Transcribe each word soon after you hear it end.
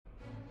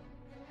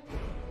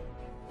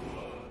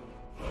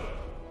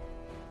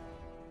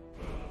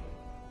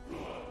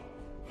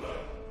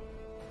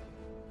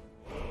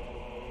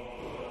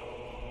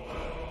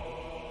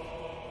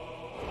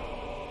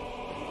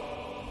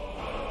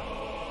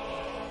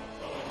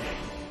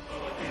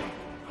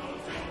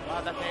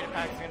God, that data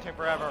pack is gonna take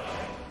forever.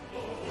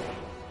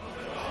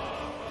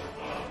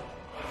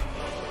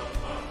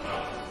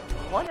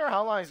 I wonder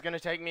how long it's gonna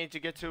take me to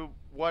get to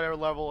whatever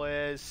level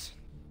is.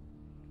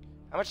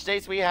 How much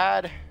days we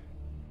had?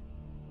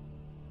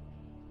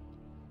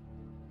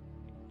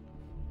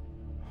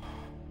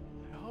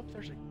 I hope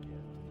there's a gift.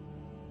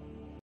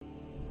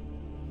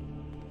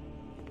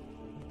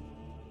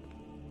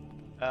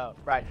 Oh,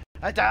 right.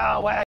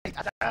 Adele, wait!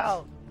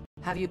 Adele!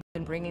 Have you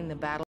been bringing the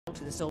battle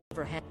to the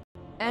Silver Hand?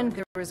 And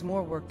there is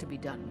more work to be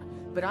done,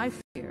 but I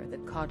fear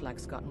that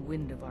Kodlak's gotten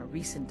wind of our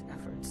recent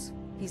efforts.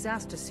 He's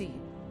asked to see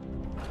you.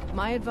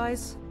 My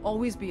advice,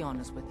 always be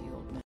honest with the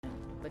old man,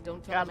 but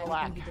don't tell him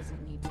anything he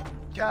doesn't need to.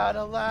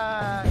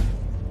 Cadillac!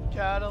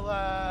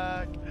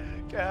 Cadillac!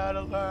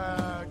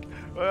 Cadillac!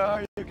 Where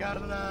are you,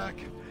 Cadillac?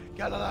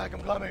 Cadillac,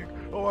 I'm coming!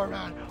 Oh,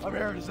 man, I'm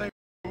here to save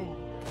you!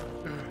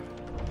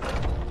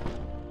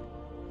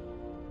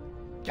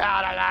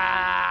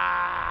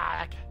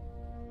 Cadillac!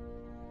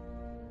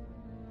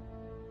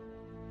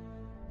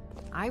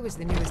 I was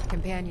the newest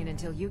companion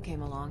until you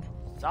came along.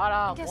 Shut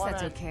up, I guess woman.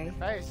 that's okay. Your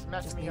face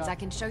Just means I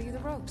can show you the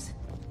ropes.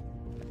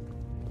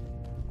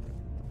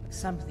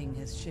 Something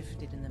has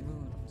shifted in the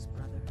moons,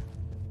 brother.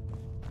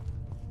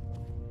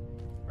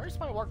 Where's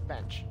my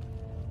workbench?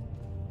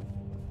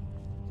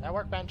 Is that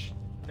workbench?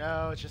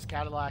 No, it's just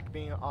Cadillac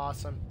being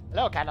awesome.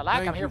 Hello,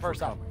 Cadillac. I'm here for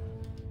something.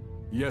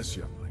 Yes,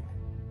 youngling.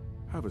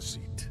 Have a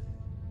seat.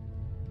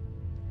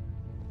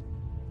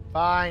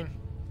 Fine.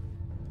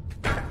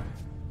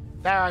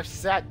 There, I've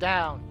sat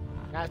down.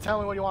 Now tell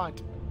me what you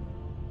want.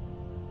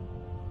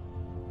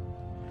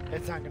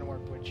 It's not gonna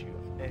work with you,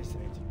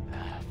 isn't it?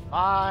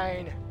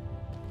 Fine.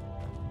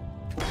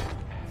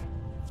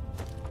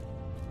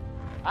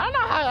 I don't know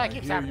how that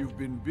keeps happening. You've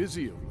been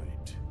busy of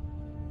late.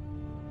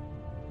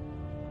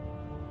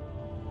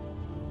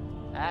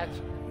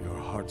 Your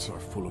hearts are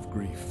full of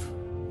grief,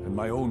 and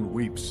my own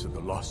weeps at the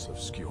loss of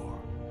Skjor.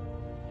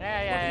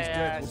 Yeah. But his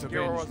death was Skjor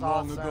avenged was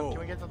long awesome. ago. Can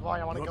we get to the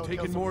point? I want to go You've kill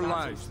taken some more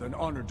Nazis. lives than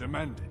honor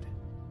demanded.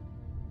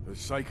 The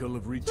cycle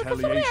of So retaliation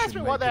can somebody ask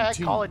me what the heck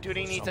may Call of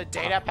continue Duty for needs a some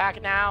data time.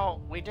 pack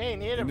now? We didn't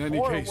need it In any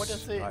before. case, What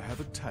is it I have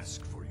a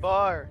task for you.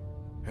 for?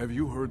 Have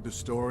you heard the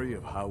story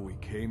of how we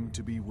came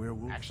to be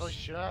werewolves? Actually,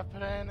 should I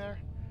put it in there?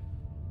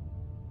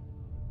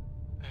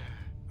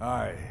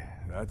 Aye,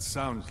 that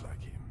sounds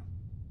like him.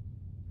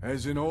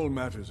 As in all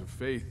matters of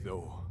faith,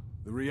 though,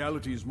 the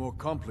reality is more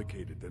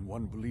complicated than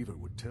one believer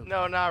would tell you.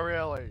 No, not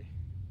really.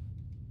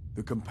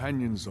 The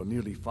companions are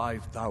nearly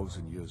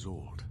 5,000 years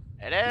old.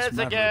 It is a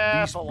matter of gift,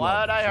 beast but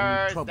blood what I has only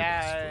heard troubled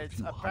us for a that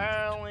few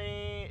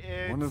apparently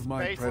it's One of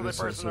my basically the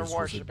person predecessors they're was a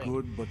worshiping.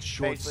 good but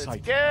Basically, it's a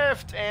short-sighted.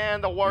 gift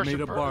and the worshiper,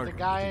 the bargain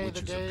guy, with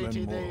the the witches of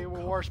deity Glen they were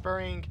Morrow.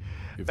 worshiping.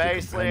 If the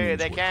Basically, companions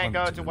they would can't go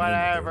hunt to in the name of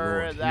their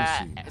whatever Lord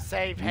that Hircine,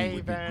 safe we would be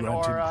haven granted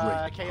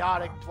or great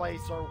chaotic power.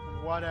 place or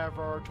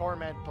whatever, or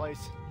torment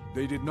place.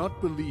 They did not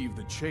believe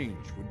the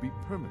change would be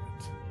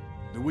permanent.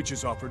 The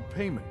witches offered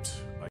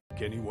payment,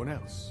 like anyone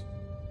else.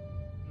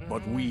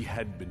 But we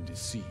had been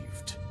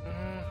deceived.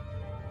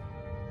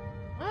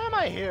 Why am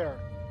I here?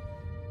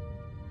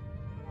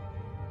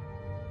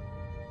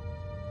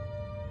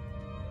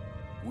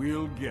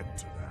 We'll get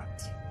to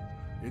that.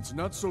 It's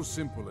not so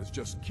simple as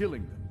just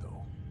killing them,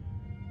 though.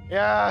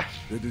 Yeah.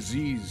 The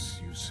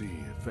disease, you see,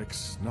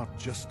 affects not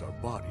just our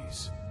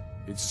bodies.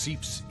 It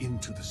seeps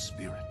into the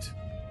spirit.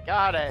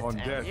 Got it. Upon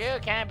And death, you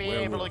can't be able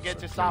to werewolves get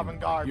to are Sovereign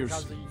claimed Guard by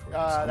because of Hircine for his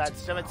that hunting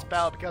stupid grounds.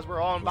 spell, because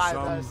we're owned For by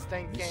some, the this is a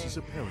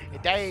stinking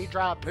paradise.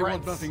 Daedra They want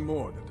Prince. nothing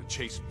more than to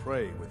chase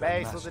prey with their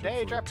Basically, master the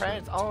Daedra for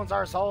Prince eternity. owns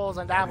our souls,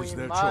 and that That we is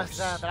their must choice.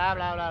 blah blah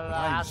blah But blah.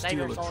 I'm Save still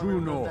your a soul true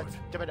and remove Nord. that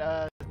stupid And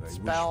I wish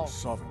spell.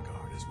 for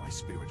Sovngarde as my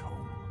spirit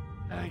home.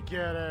 I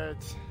get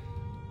it.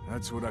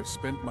 That's what I've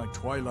spent my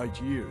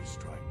twilight years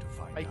trying to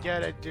find I out.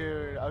 get it,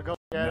 dude. I'll go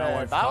get Now it.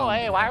 I've By the found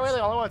way, the why are we answer.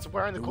 the only ones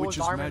wearing the The coolest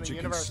witch's armor in the magic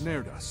universe?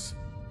 ensnared us,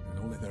 and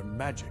only their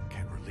magic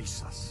can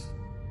release us.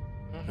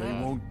 Mm-hmm. They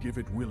won't give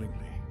it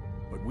willingly,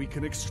 but we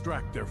can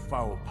extract their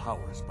foul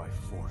powers by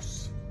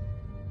force.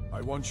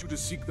 I want you to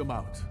seek them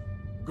out.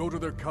 Go to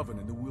their coven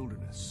in the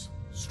wilderness.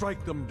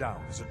 Strike them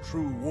down as a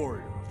true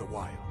warrior of the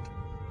wild.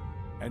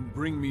 And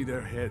bring me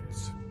their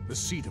heads, the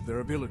seat of their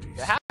abilities.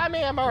 Have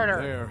me a murder.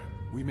 From there,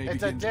 we may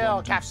It's a begin to deal,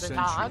 undo Captain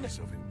Todd. centuries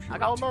of impurity. I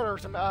go murder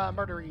some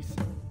murderies.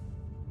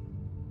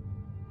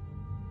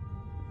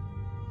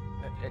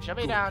 It should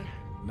be Good. done.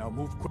 Now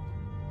move quick.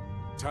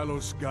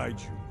 Talos guide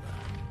you.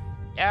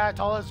 Yeah,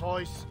 tallest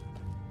voice.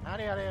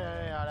 Yada yada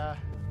yada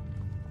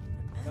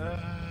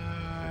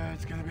yada.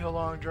 It's gonna be a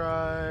long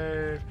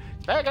drive.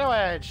 Speaking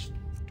of which,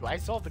 do I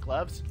still have the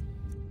gloves?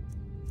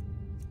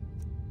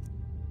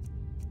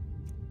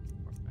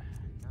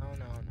 No.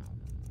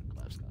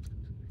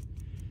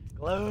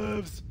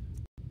 Gloves.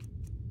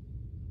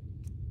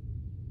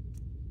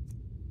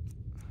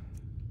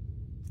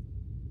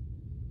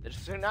 Did the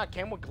suit not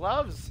came with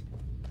gloves?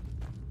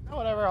 Oh,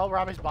 whatever, I'll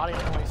rob his body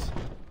anyways.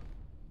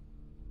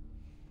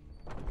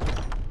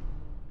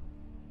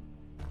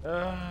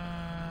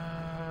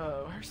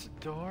 Where's the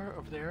door?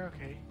 Over there?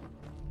 Okay.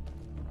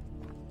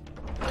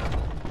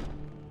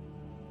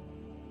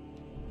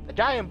 The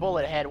giant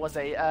bullet head was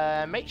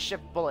a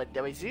makeshift bullet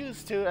that was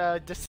used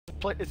to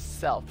display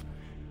itself.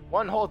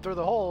 One hole through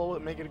the hole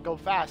would make it go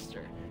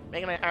faster,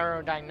 making it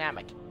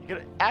aerodynamic. You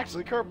could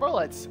actually curve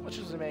bullets, which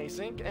is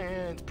amazing,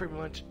 and it's pretty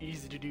much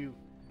easy to do.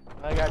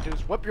 All you gotta do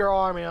is whip your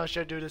arm, and I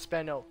should do the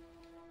spendo.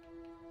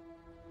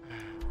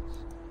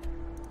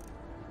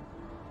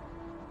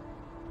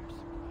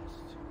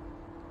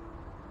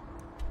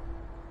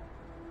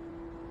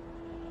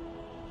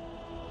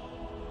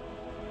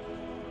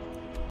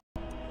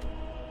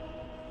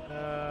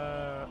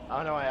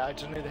 Oh no, I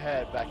just need to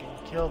head back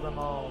and kill them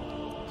all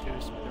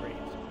to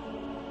smithereens.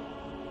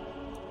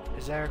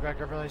 Is there a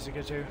Gregor place to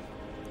get to?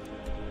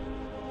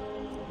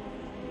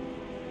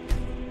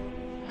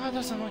 Oh, it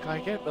doesn't look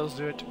like it, but let's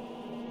do it.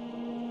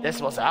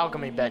 This was an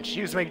alchemy bench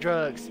used to make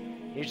drugs.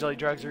 Usually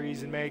drugs are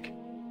easy to make.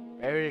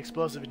 Very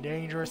explosive and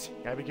dangerous.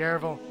 Gotta be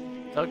careful.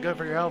 It's not good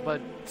for your health,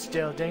 but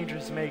still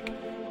dangerous to make.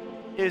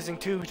 Using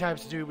 2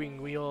 types of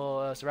tubing,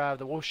 we'll survive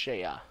the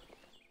whooshaya.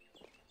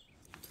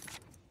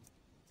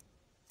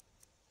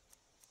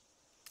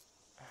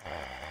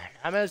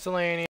 I'm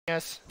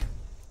miscellaneous.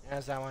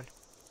 That's that one.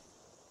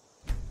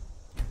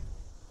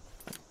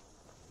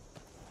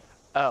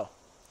 Oh.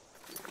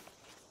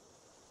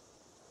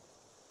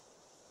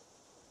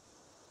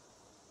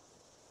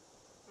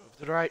 Move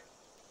to the right.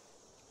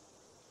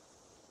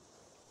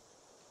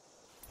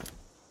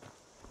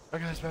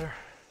 Okay, that's better.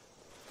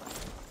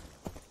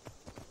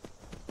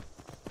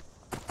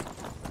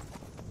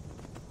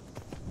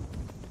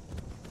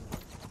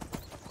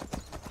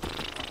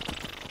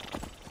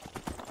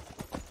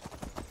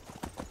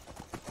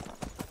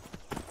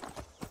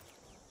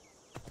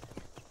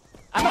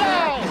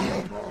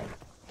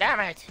 Damn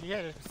it! He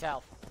hit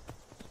himself.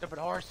 Stupid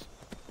horse.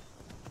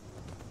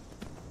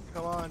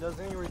 Come on,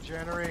 doesn't he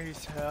regenerate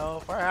his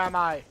health? Where am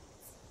I?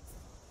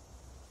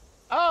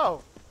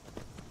 Oh!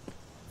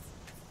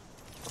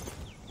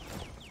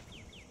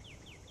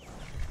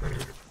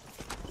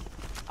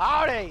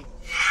 Howdy!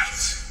 What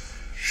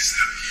is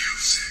the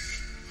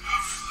music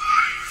of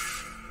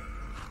life?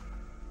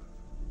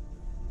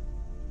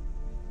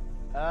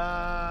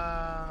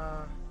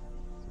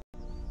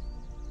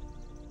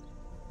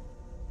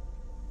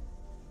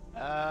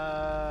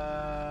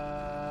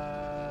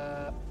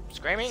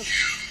 Screaming? You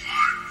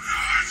are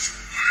not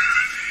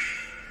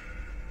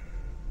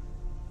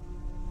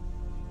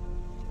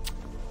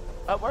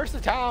worthy. Where's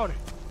the town?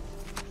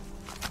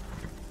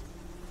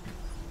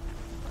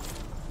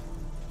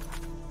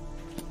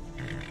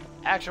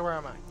 Actually, where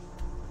am I?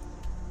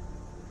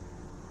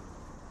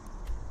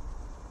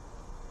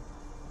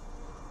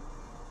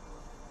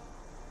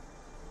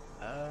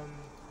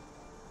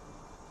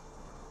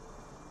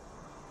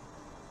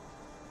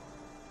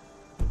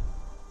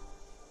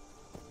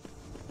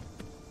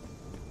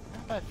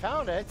 I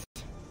found it.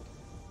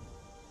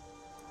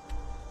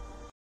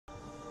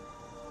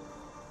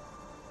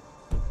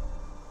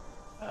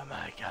 Oh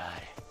my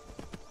god.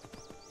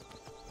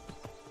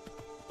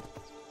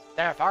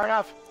 There, far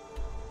enough.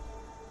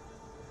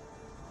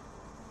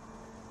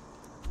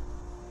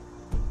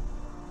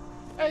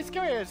 Hey,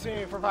 come here, see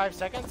me for 5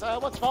 seconds.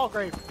 What's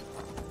Falgrave?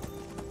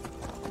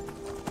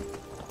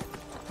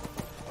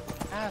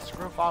 Ah,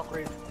 screw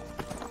Falgrave.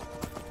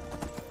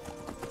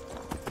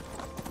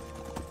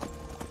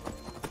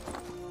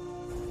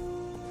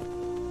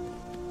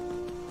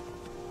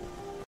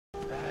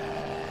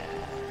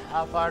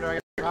 How far do I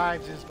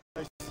drive this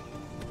place?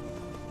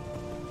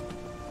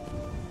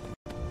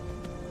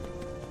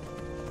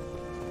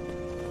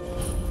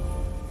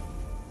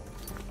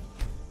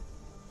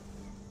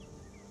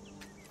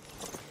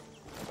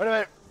 Wait a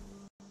minute.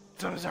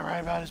 Something's not right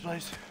about this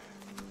place.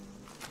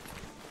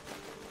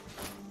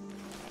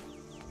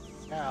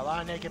 Yeah, a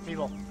lot of naked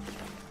people.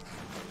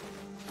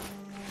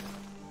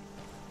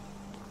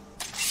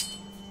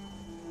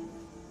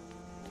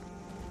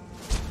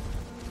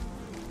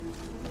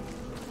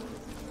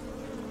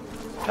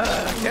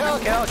 Kill,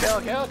 kill,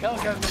 kill, kill, kill,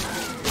 kill.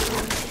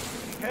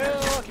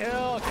 Kill,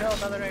 kill, kill,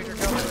 Mother Nature,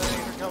 kill Mother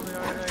Nature, kill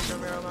Mother Nature,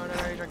 Mother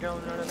Nature, kill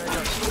Mother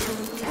Nature.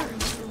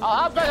 Oh,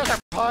 how big are their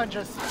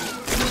punches?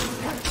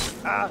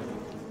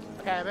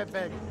 Okay, a bit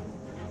big.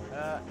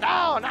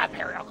 No, not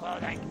Imperial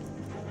clothing.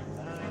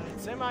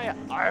 It's in my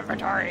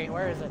inventory.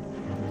 Where is it?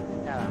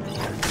 Yeah.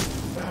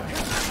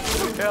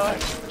 Kill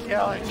it,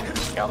 kill it,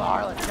 kill the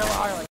harlot, kill the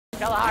harlot,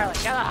 kill the harlot,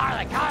 kill the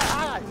harlot, kill the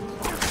harlot,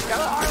 kill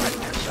the harlot,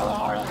 kill the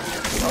harlot,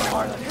 kill the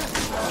harlot,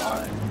 kill the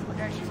harlot.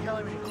 Okay, she's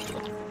killing me.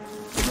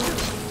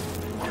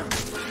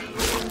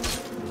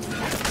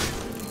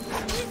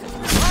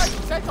 Oh, she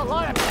takes a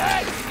lot of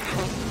pigs!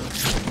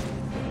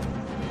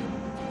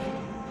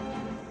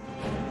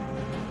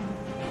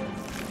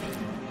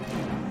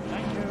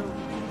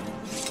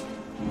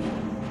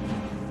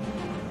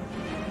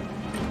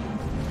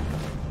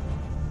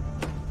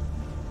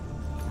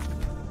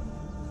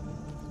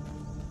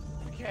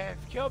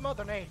 Killed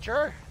Mother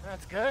Nature.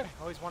 That's good.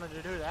 Always wanted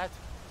to do that.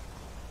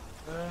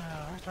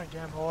 Where's my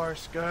damn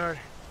horse? Good.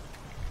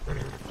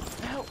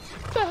 Now,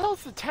 what the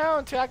hell's the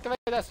town to activate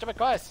that stupid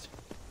quest?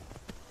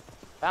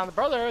 Found the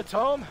Brotherhood's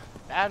home.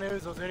 Bad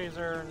news, those idiots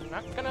are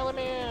not gonna let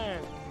me in.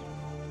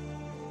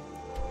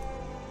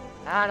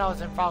 I know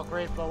it's in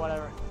Falkreath, but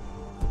whatever.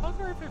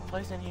 Falkreath is a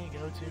place I need to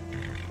go to.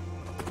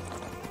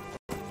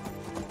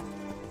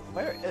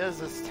 Where is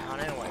this town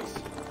anyways?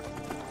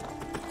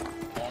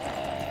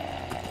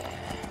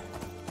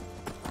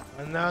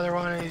 Another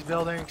one of these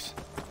buildings.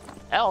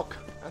 Elk!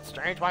 That's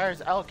strange. Why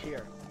is elk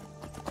here?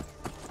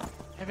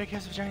 Maybe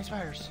because of giant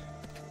spiders.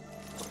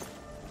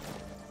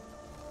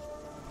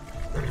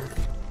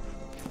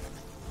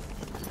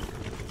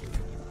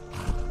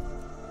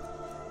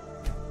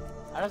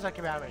 How does that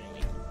come out of me?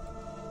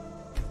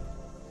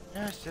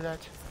 Yeah, let's do that.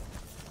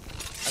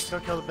 Let's go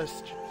kill the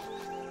beast.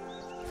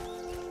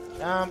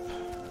 Jump.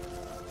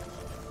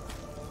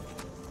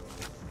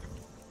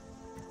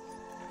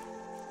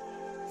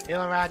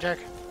 Healing magic.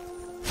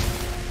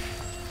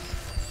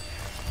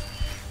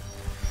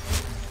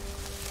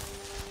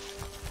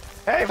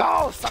 Hey,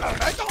 Val, son of a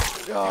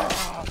bitch! Yeah.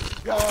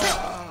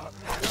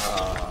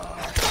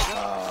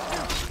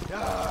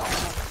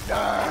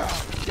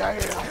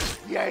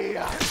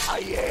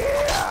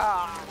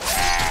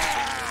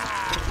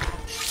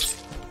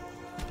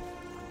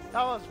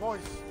 That was voice.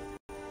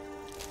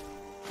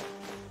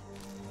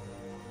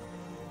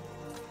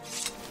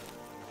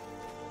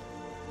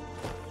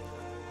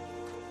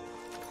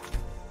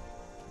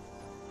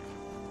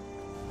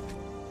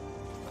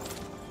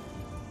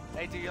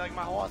 Hey, do you like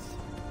my horse?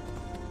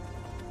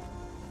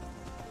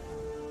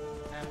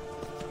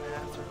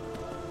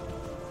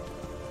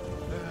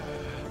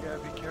 Gotta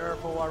be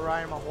careful while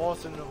riding my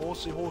horse and the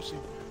horsey.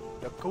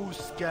 The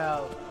goose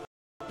gal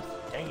is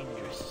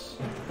dangerous.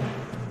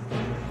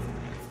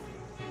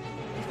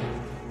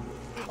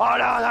 Oh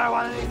no, another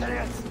one of these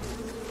idiots!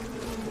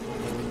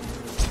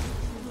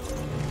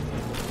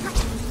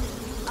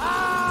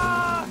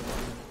 Ah!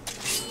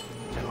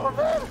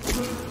 Over!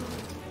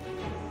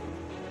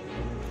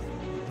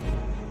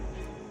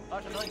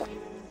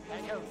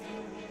 Thank you.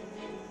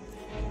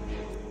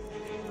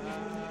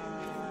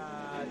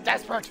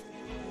 Desperate!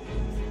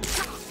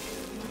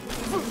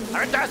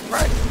 I'm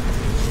desperate!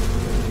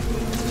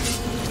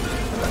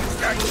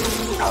 Get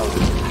out!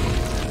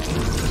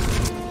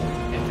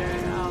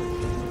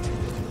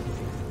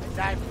 I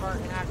died before I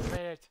can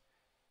activate it.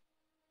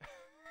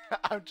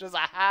 I'm just a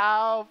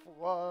half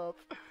wolf.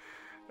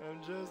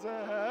 I'm just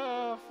a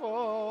half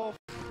wolf.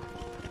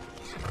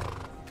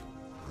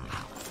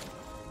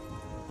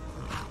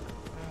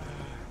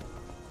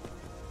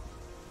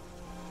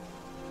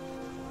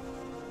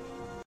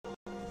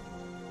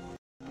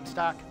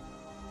 Stuck.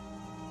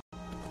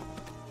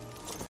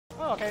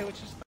 Oh, okay, we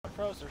just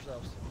froze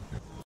ourselves.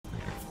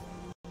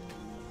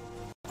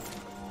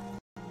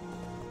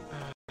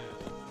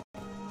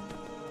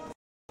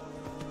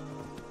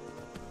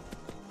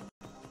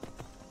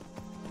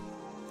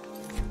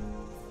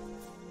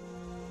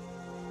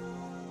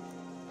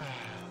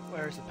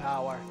 Where's the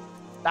power?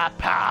 The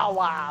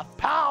power!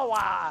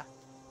 Power!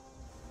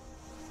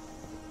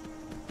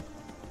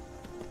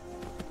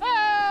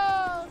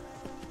 Ah!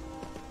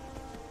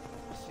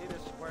 See,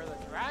 this is where the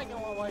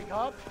dragon will wake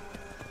up.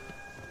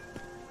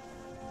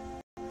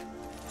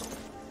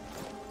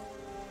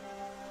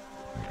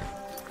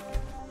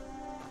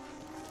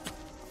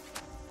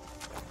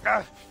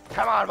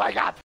 Come on, wake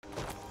up!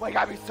 Wake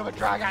up, you stupid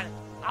dragon!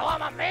 I want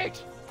my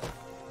meat!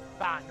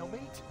 Fine, no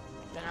meat?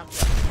 Then I'm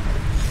dead.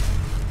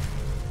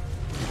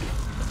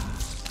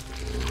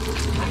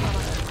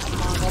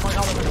 Oh my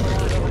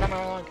god, come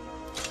on.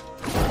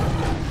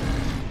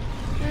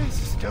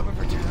 This is stupid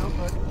for two,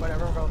 but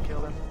whatever, we'll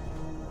kill them.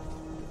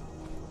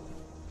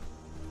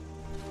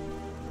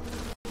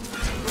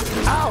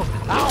 Ow!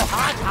 Ow!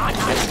 Hot!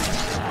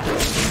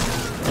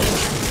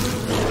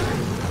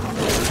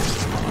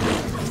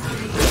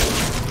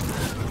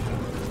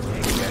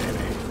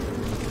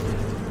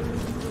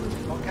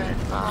 Okay,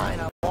 fine,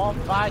 I won't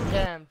fight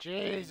them.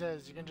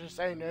 Jesus, you can just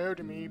say no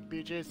to me,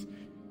 bitches.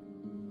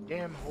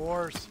 Damn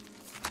horse.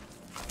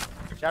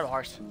 Should have a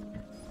horse.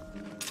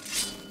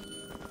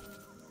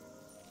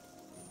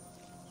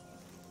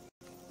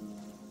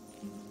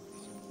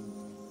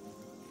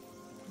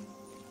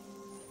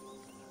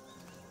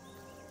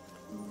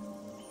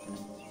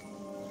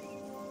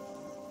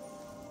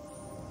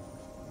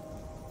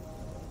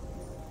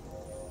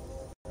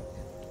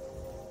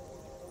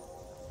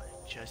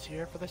 Just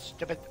here for the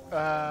stupid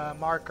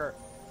marker.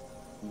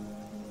 I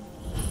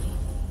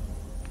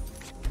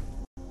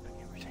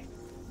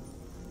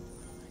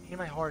need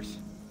my horse.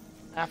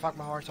 Ah, fuck,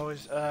 my horse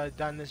always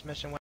done this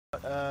mission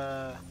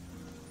without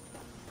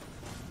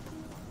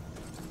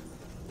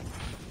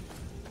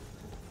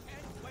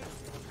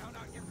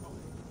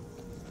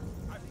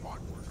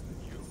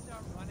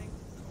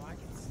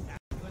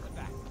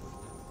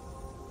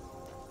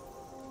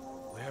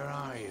Where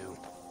are you?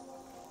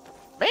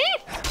 Me?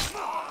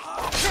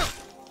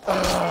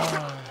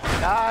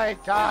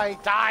 Die!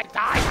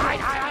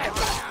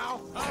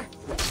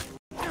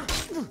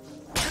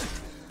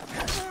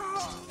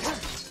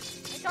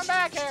 Come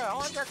back here! I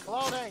want your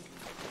clothing!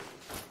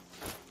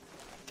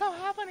 don't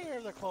have any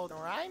of their clothing,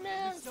 right,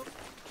 man? It's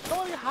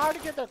really hard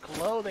to get their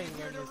clothing.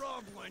 You're the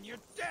wrong one. You're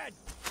dead.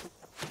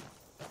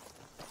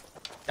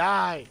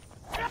 Die.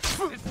 This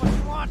what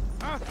you want,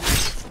 huh?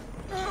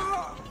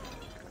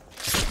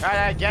 Try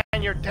that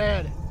again, you're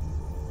dead.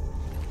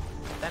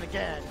 Then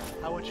again,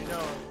 how would you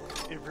know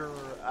if you're,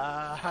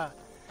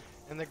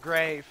 in the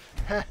grave?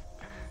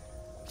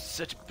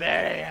 Such a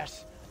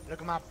badass. Look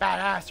at my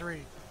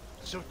badassery.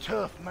 So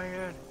tough,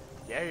 man.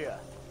 Yeah.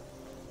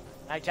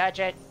 I touch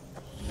it.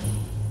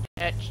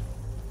 Itch.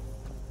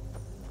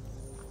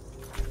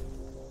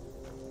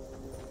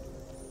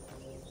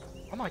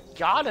 Oh my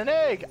god, an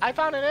egg! I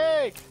found an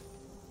egg!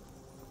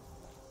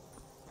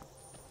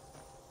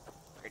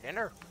 For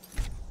dinner.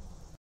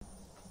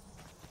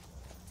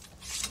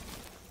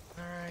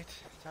 Alright,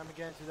 time to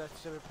get into that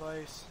stupid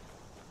place.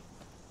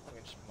 I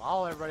can just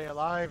maul everybody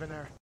alive in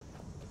there.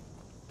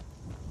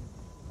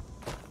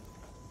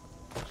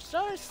 Just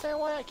don't understand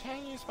why I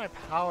can't use my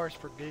powers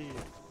for B.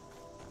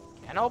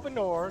 Can't open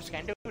doors,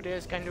 can't do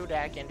this, can't do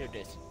that, can't do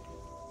this.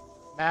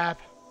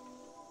 Map.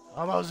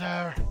 Almost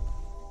there.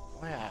 Oh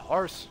yeah,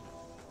 horse.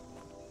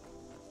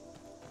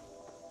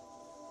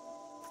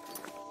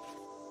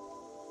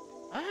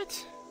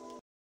 What?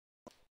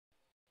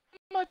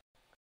 What?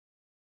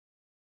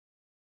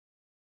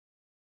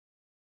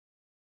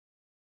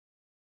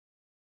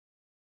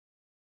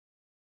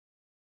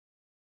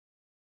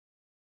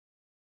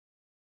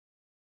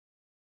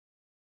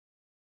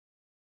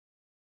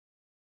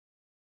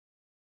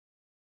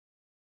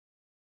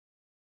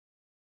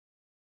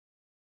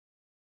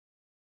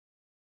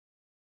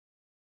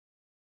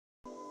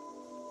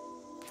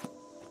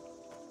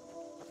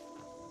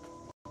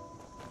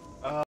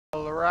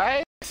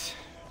 Alright.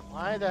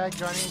 Why the heck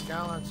do I need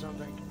down on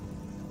something?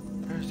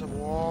 There's a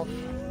wolf.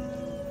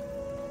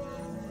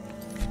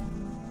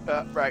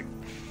 Right.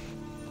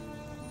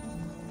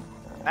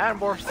 And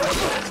more stuff.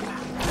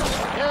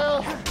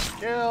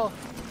 Kill!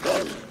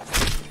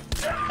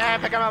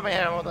 And pick him up and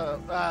hit him with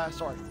a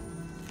sword.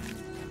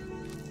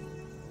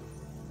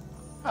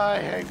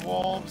 I hate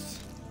wolves.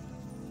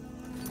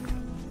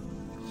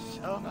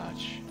 So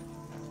much.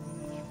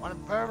 I want to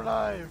burn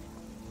alive.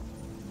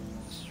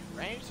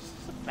 Strange, this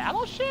is a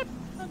battleship?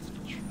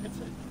 It's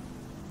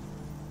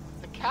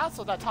a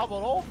castle that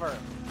toppled over.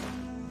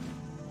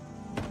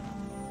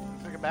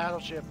 It's like a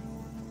battleship.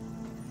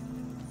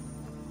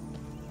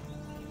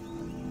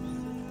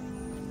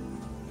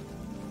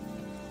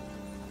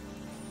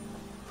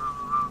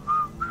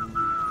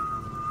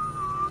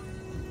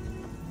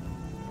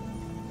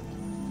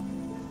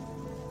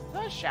 Is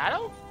that a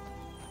shadow?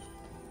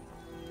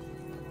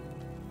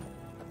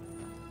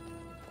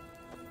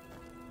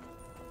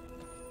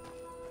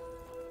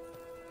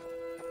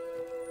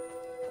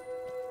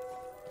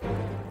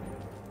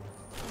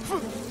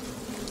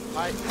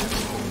 Fight.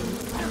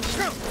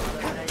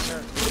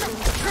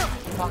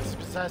 Fox is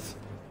possessed.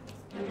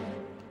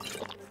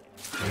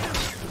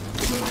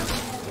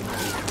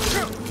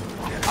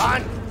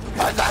 On!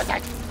 Possess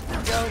it!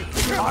 Go!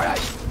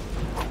 Alright!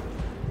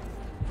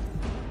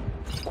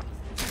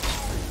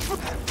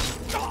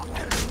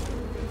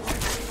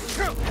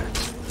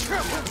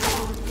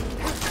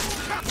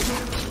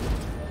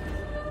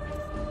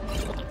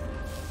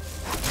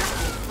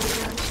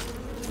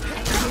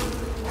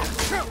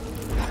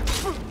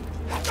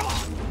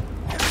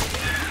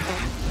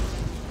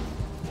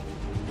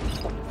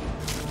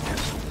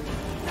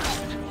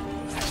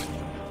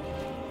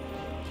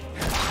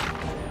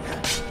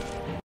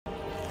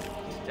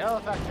 Still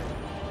effective.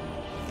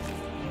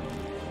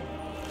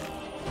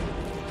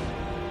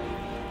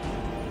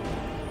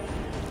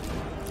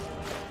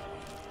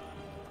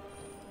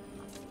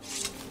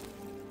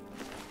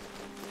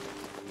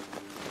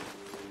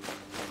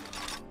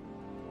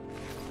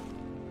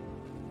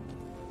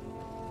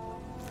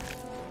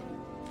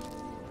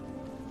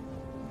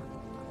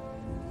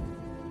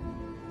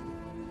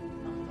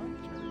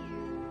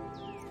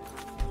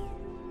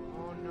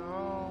 Oh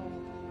no,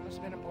 must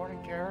have been an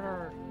important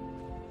character.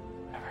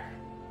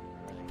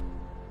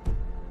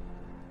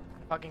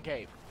 Fucking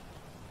cave.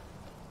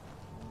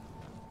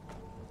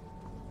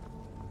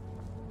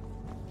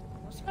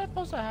 What's that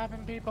supposed to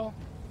happen, people?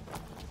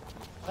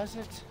 Was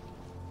it?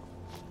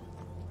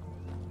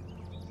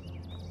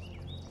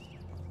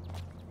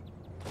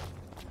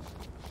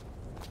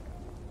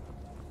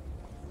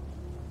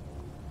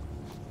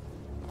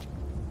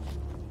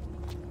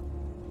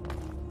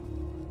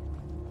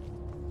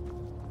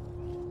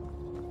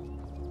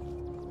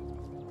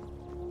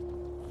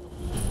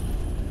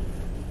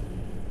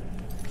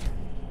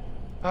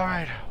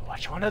 Alright,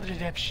 which one of the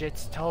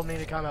dipshits told me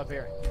to come up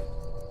here?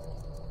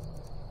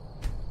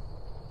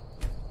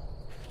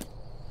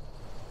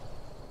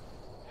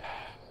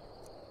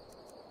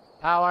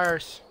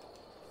 Powers.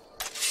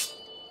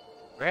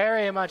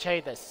 Very much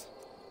hate this.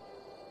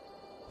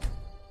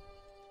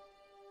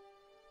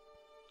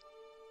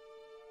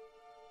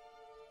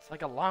 It's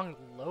like a long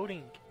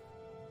loading.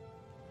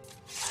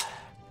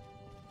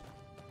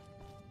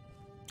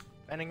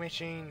 Vending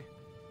machine.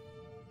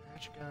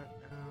 Magic gun,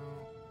 no.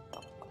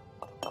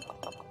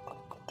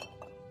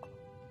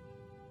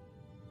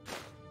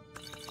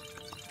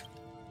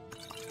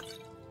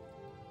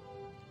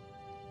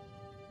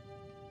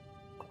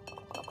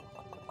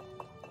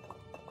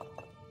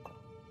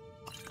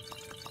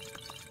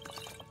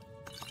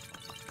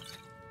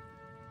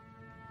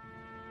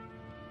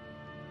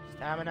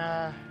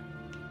 Stamina.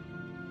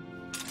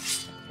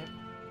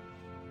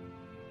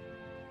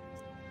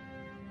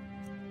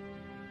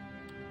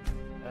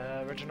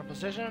 Original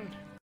position.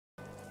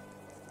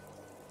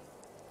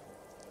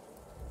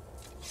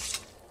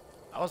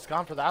 I was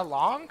gone for that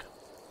long?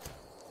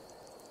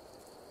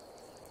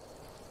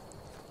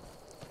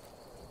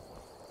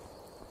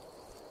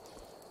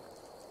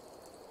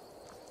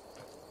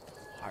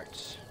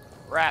 Hearts.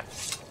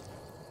 Rats.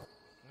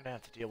 I'm gonna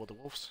have to deal with the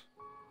wolves.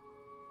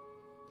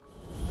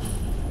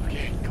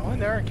 Okay, go in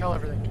there and kill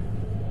everything.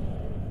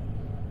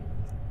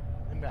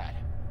 I'm bad.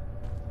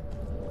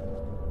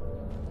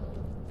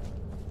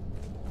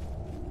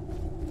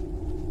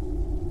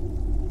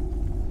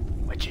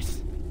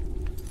 Witches.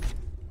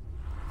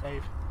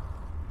 Save.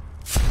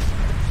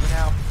 For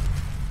now.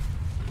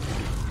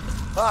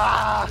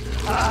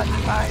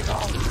 It's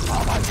Bible!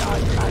 Oh my god,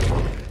 it's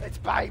Bible! It's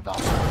Bible!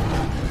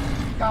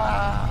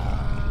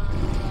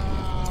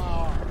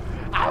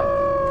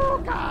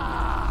 Oh god!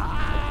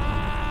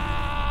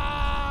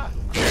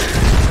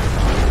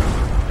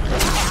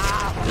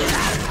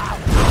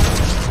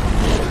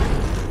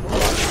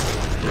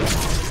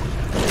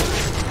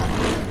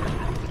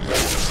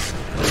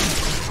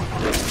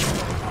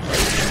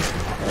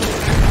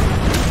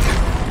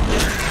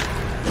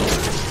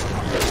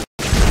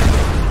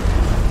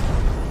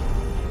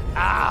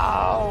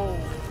 Ow!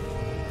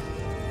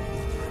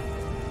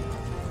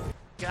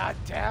 God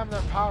damn,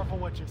 they're powerful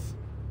witches.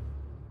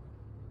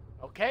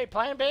 Okay,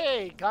 plan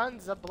B.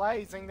 Guns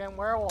a-blazing, then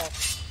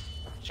werewolf.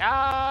 Charge!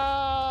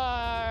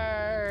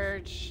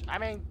 I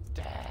mean,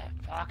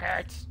 fuck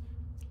it.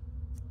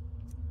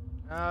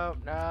 No,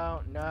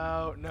 no,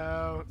 no,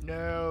 no,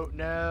 no,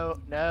 no,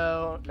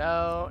 no,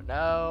 no,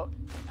 no.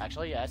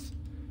 Actually, yes.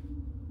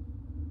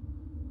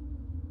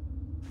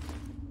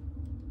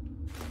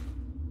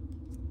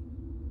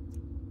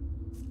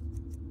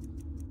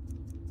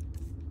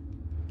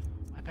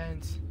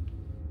 Weapons.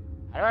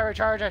 How do I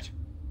recharge it?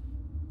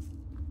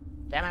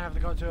 Damn, I have to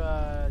go to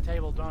a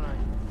table, don't I?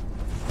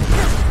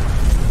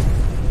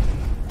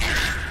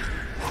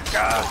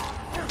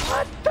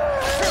 What the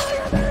hell are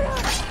you doing?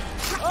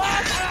 Oh,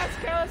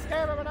 God,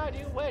 scare him, not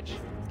you, witch.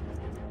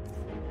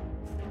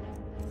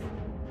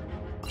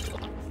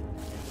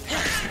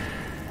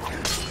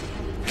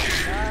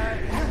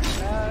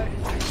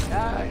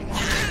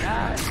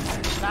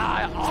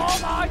 Die. Oh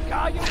my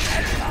God, you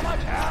take so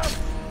much health.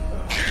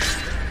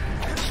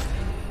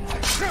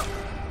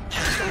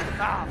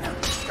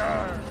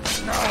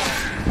 No.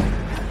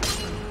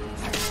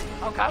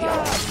 Oh, come on!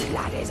 Your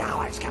blood is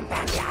ours,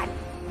 companion!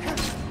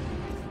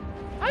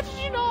 How did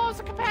you know I was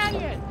a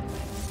companion?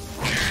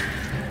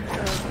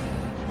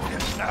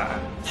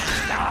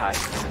 Die!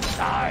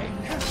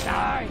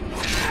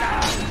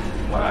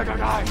 We're gonna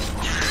die!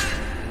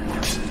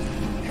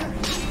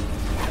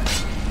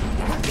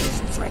 The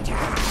beasts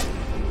return!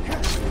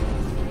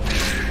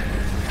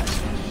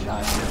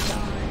 Shut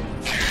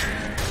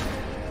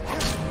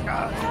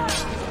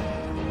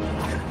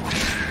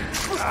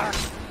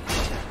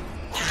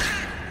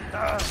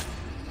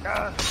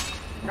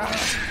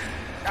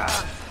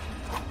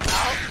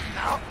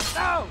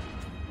No!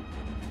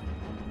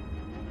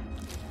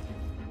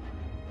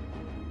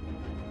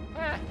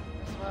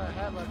 That's what her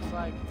head looks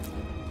like.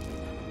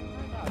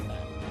 Not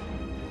that.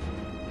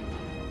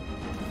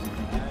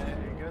 I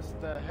guess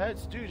the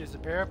heads do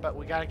disappear, but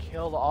we gotta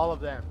kill all of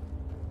them.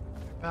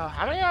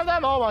 How many of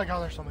them? Oh my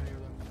God, there's so many of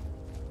them.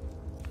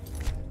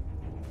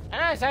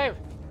 And I save!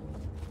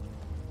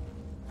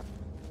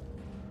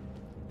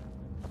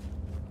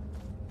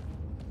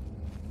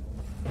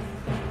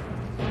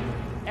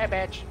 Hey,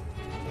 bitch.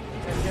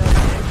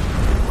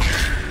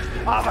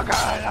 Oh my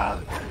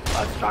God!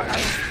 Let's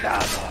fucking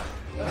down.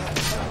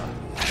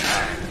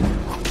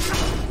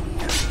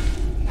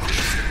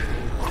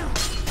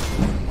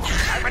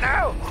 Time for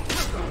now!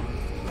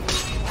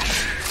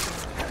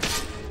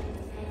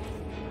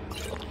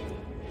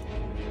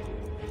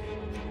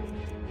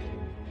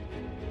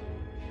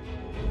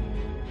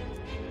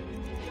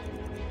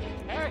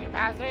 Air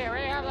capacity, I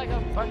already have like a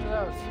bunch of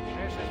those.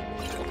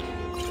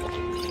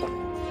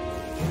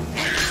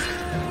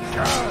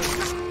 Go!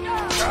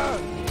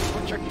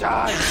 Put your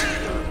die!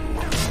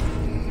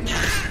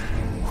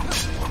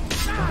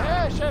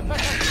 Yeah, shit,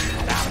 back up!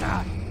 Stamina!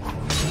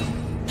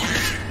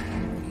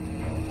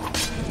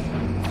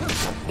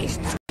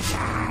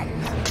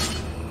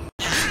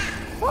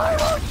 Why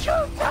won't you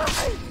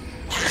die?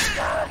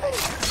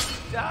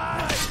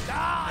 Die!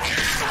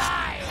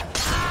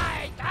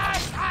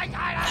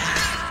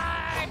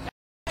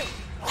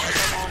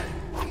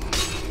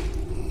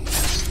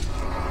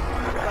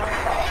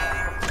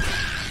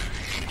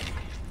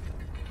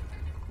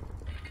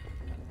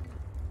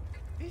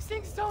 These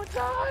things don't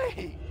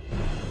die!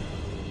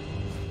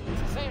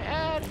 It's the same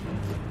head!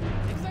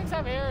 These things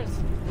have ears!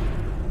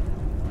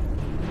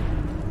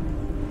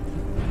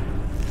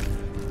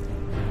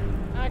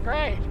 Ah,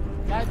 great!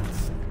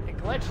 It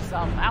glitched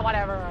itself. Ah,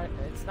 whatever.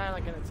 It's not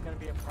like it's gonna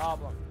be a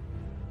problem.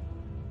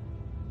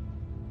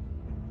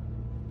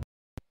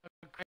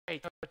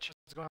 Great.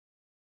 What's going on?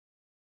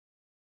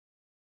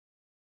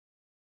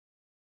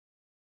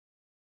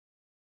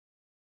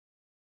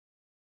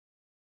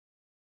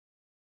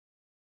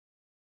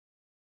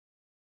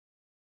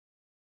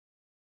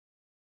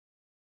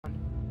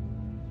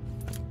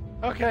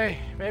 Okay,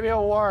 maybe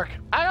it'll work.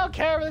 I don't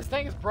care if this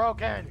thing is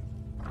broken.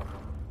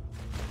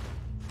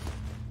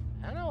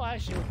 I don't know why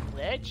she would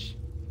glitch.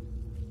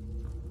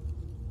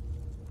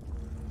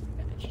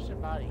 An interesting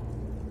body.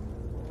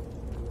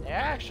 They're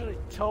actually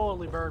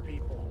totally bird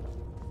people.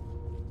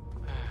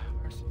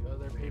 Where's the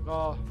other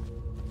people?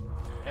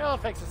 It'll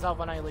fix itself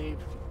when I leave.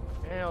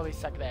 It'll be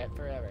stuck there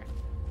forever.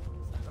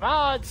 The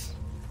mods!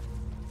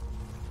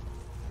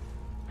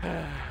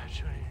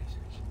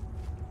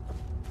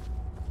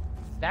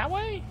 That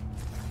way?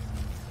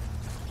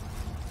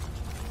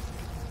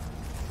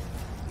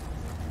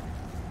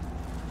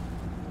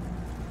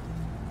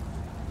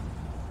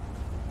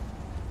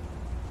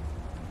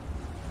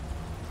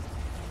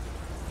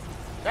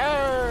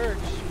 Surge!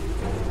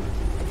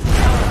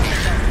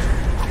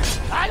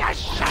 Ah,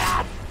 shut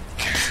up!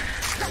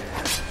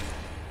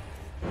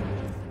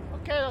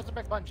 Okay, those are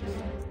big bunches.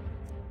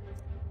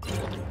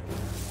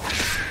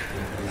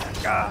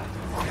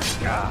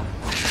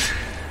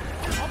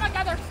 Oh my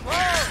god, they're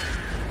slow!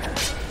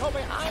 Go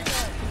behind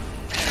them!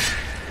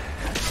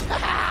 You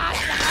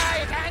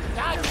can't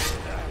touch!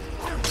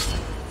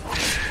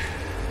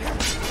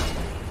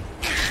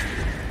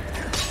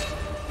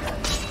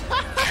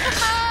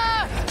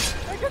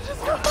 I could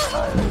just go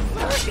around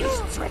in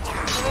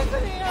circles! And it's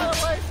any other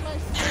place my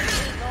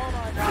sneaking. Oh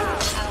my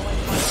god, how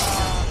is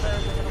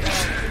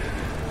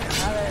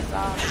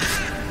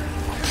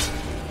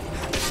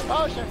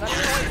potions! I need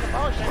to waste the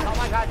potions! Oh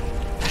my god!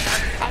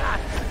 Come on!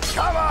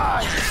 Come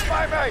on!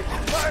 Find me!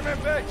 Find me,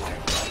 bitch!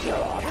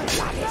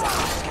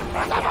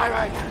 Let's not find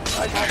me!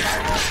 Let's not find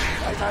me!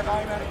 Let's not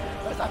find me!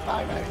 Let's not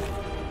find me!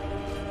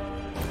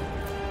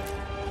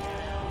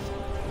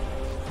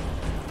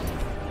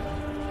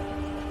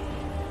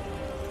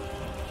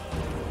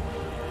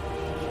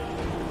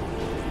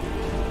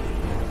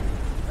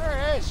 Where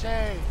is she?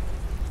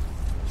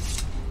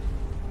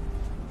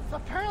 So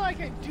apparently I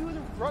can do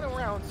the run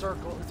around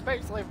circle. It's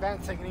basically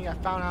advanced technique I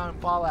found out in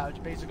Fallout.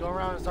 You basically go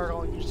around in a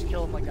circle and you just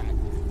kill them like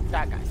that.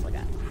 Bad guys like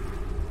that.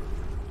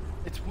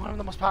 It's one of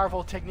the most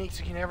powerful techniques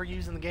you can ever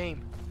use in the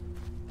game.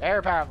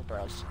 Very powerful,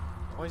 bros.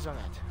 Always done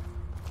that.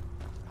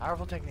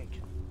 Powerful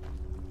technique.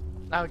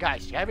 Now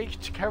guys, you gotta be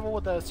careful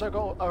with the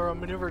circle or a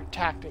maneuver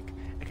tactic.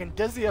 It can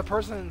dizzy a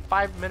person in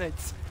 5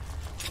 minutes.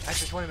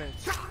 Actually 20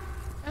 minutes.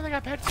 And they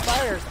got pet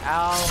spiders.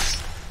 Ow.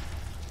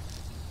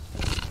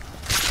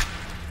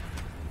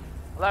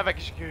 Love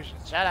execution.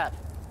 Shut up.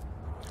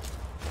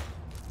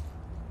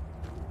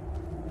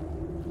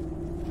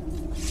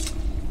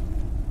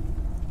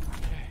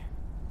 Okay.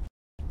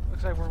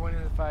 Looks like we're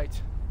winning the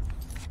fight.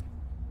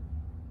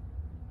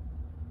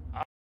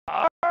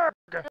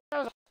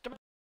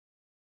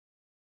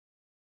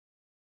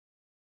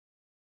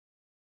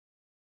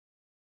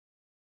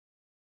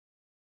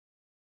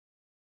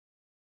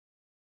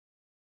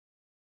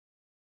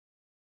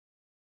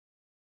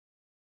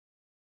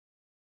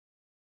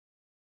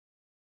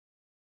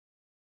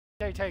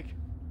 Take.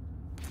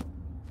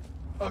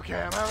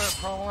 Okay, I'm having a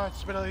problem with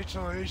Spittle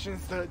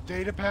Installations, the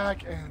data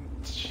pack, and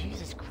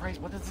Jesus Christ,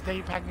 what does the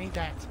data pack need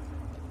that?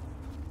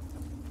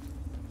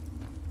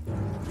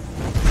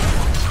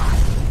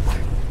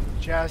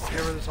 Just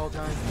give her this whole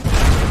time.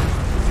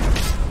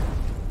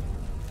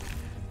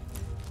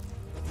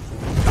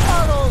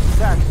 Total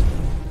sex!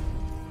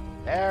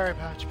 Very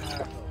much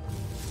powerful.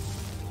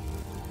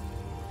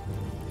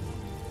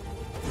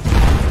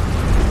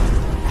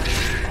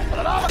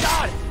 Oh my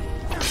god!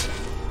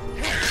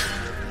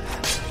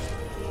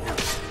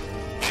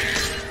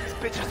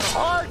 Bitches are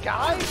hard,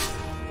 guys!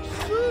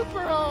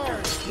 Super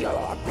hard!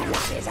 Your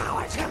blood is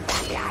ours,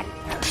 companion!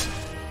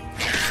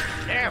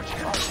 Damn,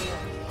 she's hard.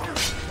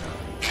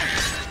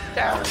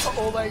 Damn, this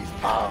old lady's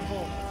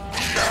powerful.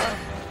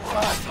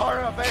 It's hard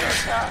enough to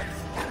attacks.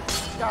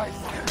 Guys,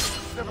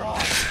 super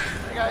hard.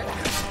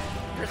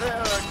 Here's a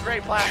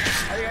great plan.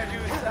 All you gotta do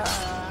is,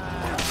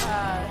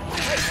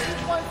 wait,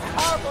 which one's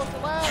powerful to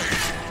last?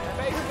 And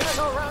basically gonna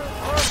go around in a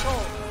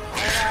circle.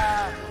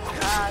 And,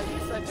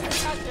 use the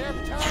attack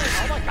every time.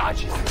 Oh my god,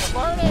 she's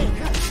learning!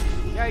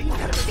 Yeah, use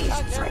the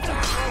attack every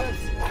time.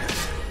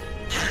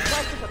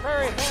 Practice are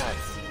very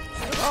advanced.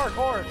 Super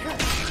hardcore.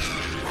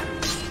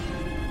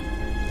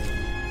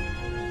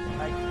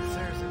 Like,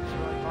 seriously, this is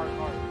really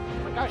hardcore.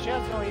 Oh my gosh, she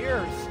has no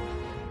ears.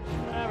 I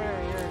don't have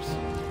any ears.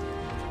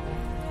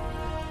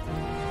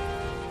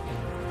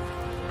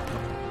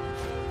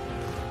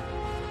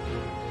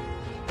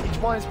 Each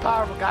one is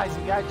powerful, guys.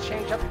 You gotta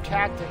change up your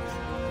tactics.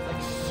 It's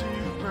like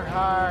super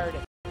hard.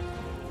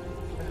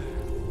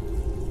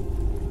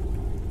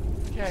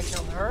 Okay, I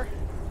killed her.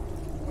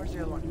 Where's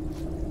the other one?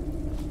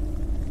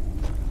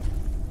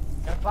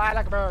 Gotta fly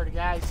like a bird,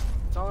 guys.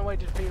 It's the only way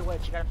to defeat a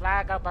witch. You gotta fly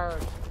like a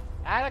bird.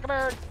 Fly like a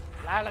bird.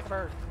 Fly like a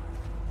bird.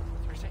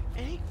 So we're saying,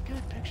 any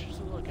good pictures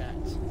to look at?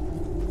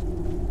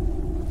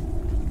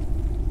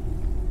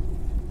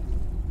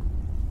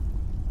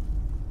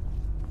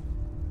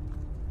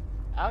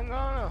 I'm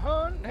gonna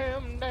hunt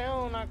him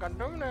down like a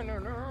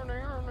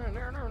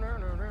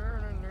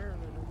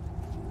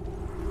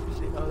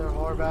see the other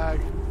whore bag.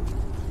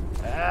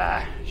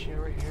 Ah, she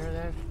over here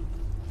then.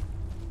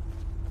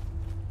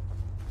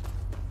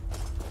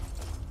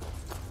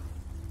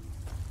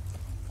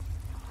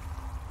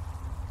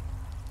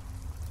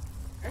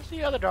 Where's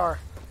the other door?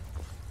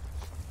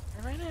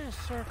 I ran in a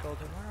circle,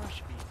 then where I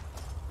should be?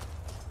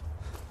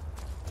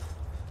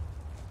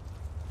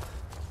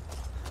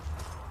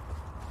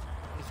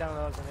 At least that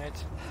wasn't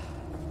it.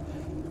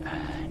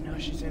 No,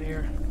 she's in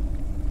here.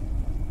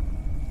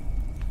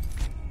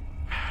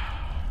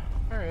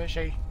 Where is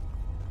she?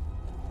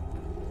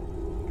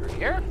 You're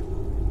here?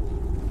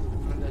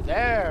 Under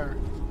there.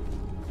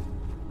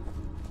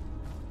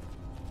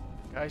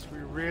 Guys, we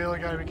really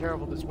gotta be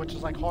careful. This witch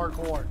is like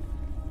hardcore.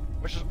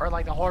 Witches are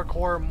like the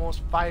hardcore,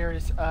 most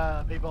fierce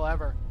people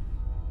ever.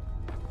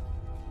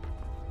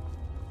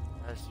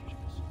 That's dangerous.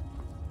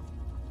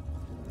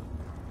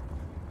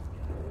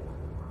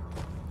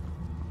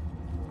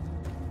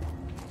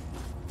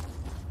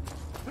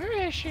 Where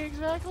is she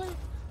exactly?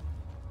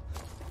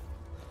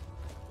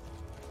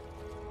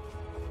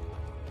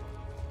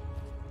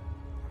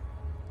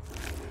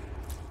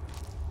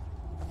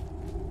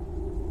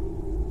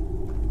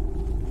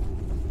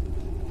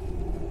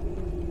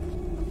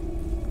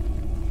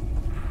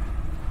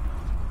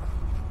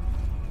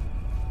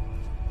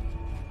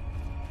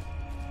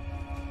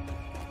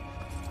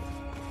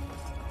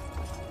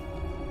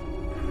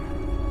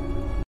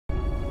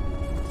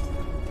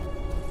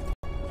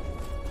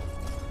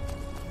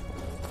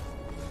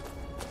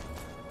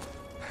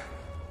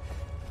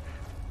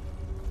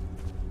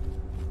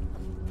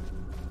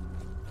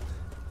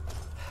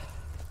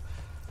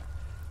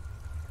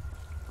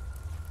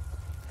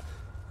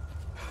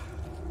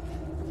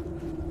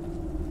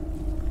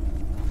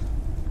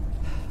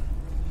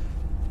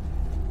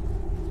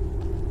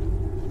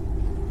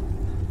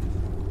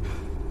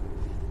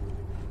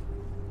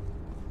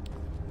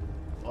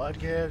 Blood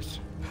gives.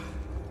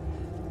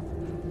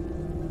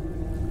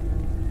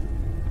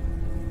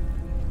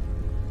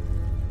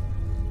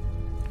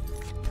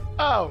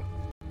 Oh!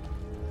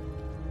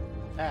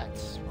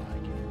 That's why I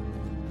get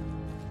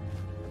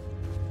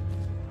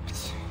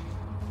it.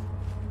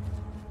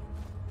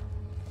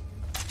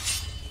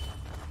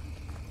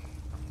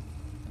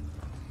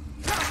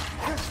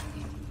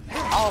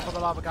 Oh, for the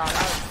love of God,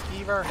 that was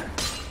Skeever.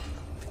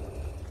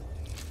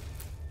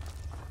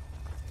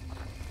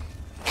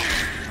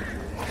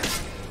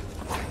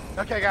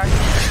 Okay, guys,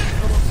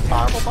 the most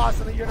powerful boss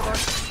in the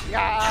universe.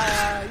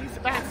 Yeah, use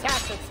advanced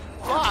tactics.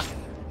 Block,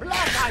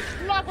 knife,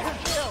 block with your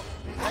shield.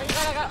 Then you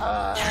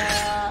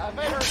gotta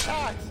evade her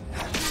attacks.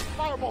 Use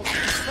firebolts,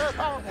 very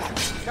powerful.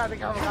 You gotta be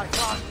careful, guys.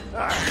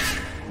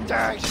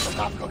 Dang, she's a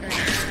top cooking.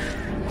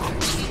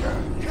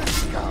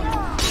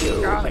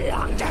 You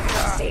belong to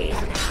the sea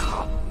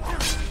now.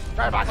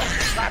 Try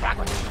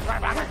backwards.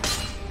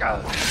 Go.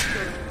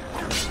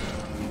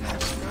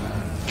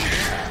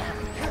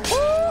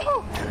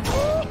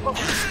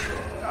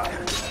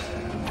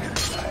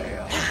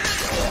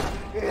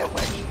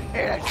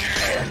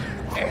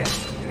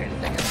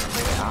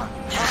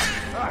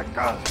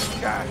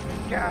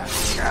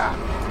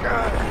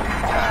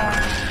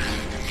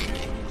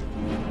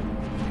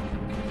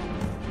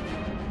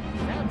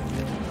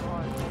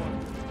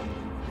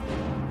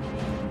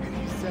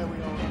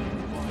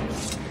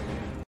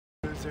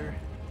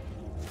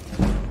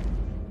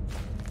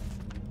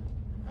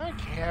 I don't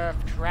care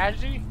if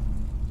tragedy.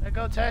 Let's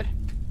go, Ted.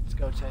 Let's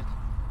go, Ted.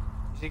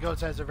 You see,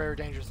 goat's heads are very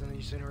dangerous in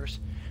this universe.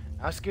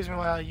 Now, excuse me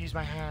while I use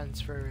my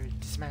hands for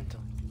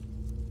dismantle.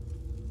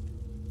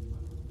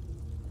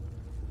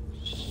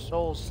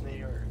 Soul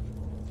Snare.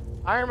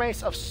 Iron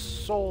Mace of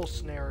Soul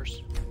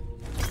Snares.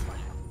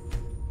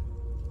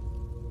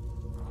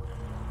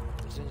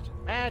 This is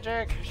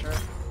magic, sure.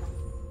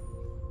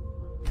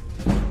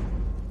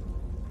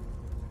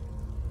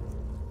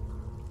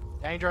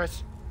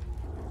 Dangerous.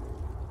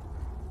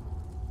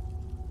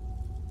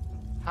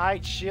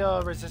 Height,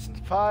 shield, resistant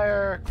to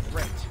fire.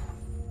 Great.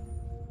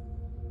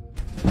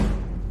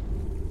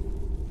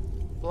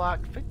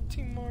 Block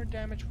 15 more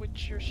damage with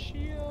your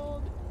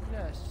shield.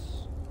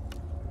 Yes.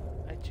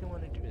 I too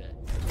want to do that.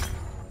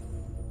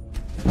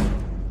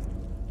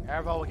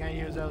 Careful, we can't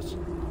use those.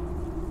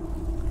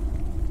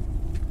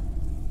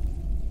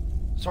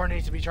 Sword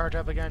needs to be charged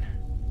up again.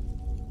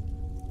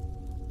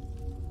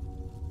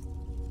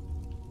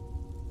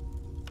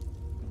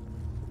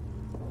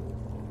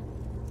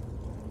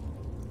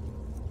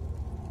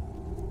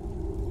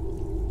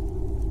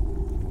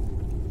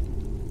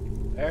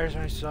 There's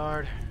my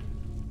sword.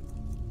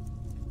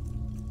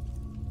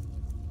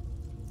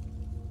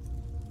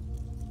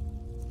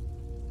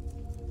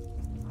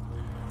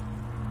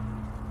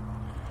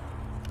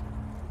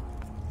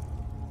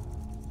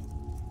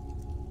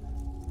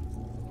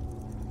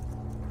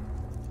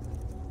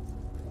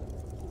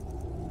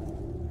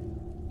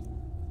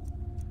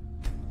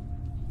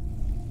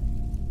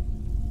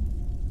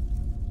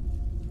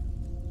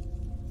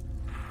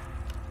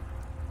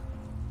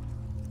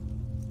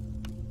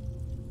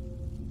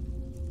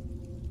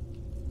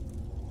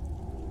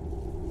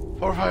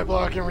 Fortified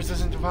block and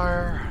resistant to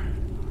fire.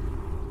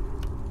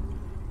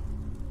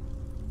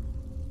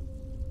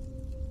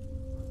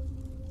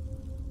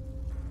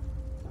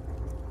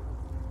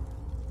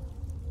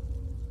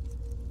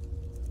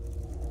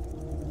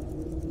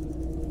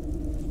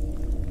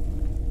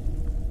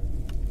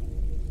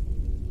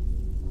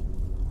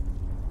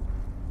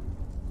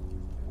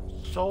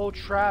 Soul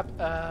Trap,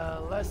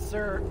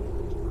 lesser.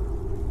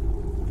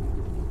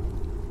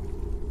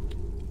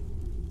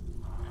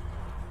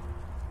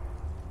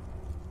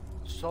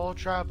 Soul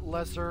Trap,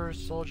 lesser,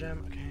 soul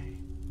gem. Okay.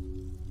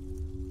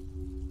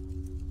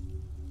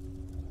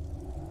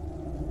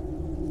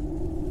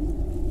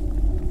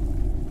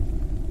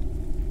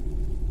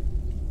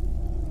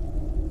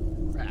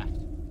 Craft.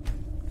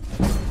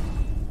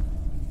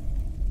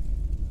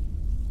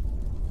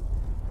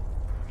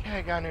 Okay,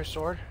 I got a new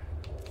sword.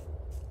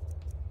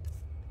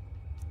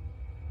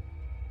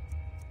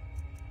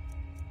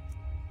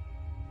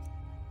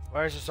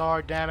 Where's the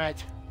sword? Damn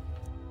it!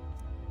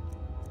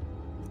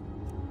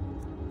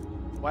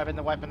 Weapon,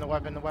 the weapon, the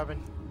weapon, the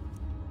weapon.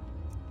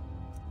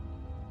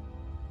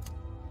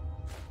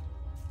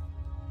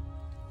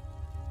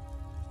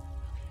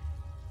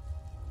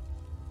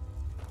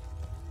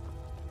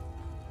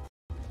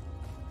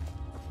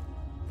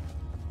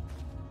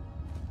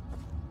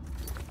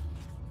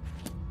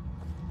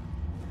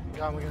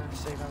 God, we're gonna have to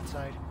save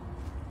outside.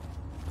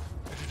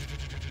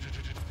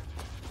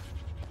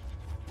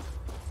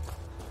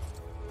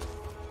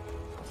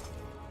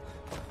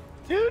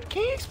 Dude,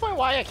 can you explain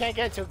why I can't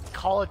get to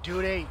Call of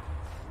Duty?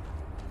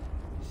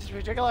 This is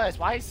ridiculous.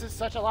 Why is this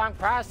such a long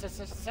process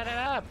to set it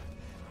up?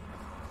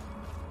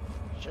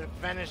 Should have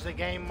finished the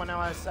game when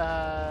I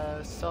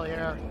was still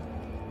here.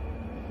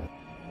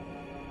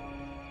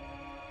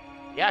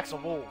 The Axe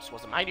of Wolves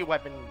was a mighty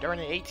weapon during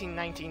the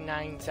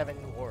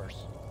 1819-97 wars.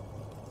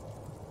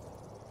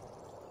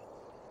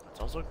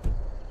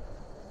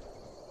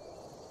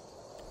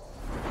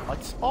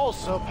 It's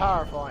also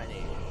powerful, I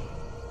need.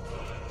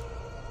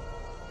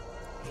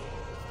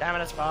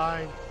 Stamina's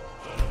fine.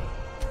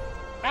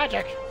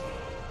 Magic!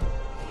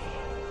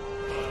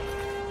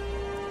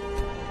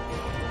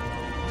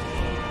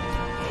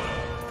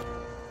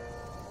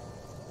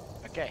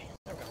 Okay,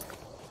 there we go.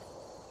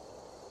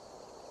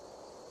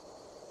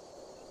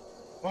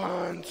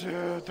 1,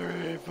 2,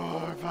 3,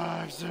 4,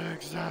 5,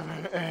 6,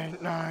 7,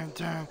 8, 9,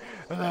 10,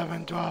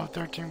 11, 12,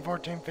 13,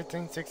 14,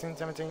 15, 16,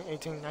 17,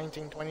 18,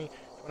 19, 20,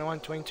 21,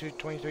 22,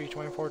 23,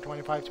 24,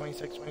 25,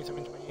 26,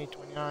 27, 28,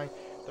 29,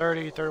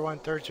 30, 31,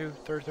 32,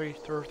 33,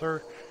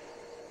 34,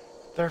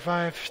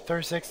 35,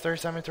 36,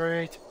 37,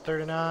 38,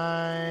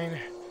 39,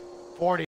 40.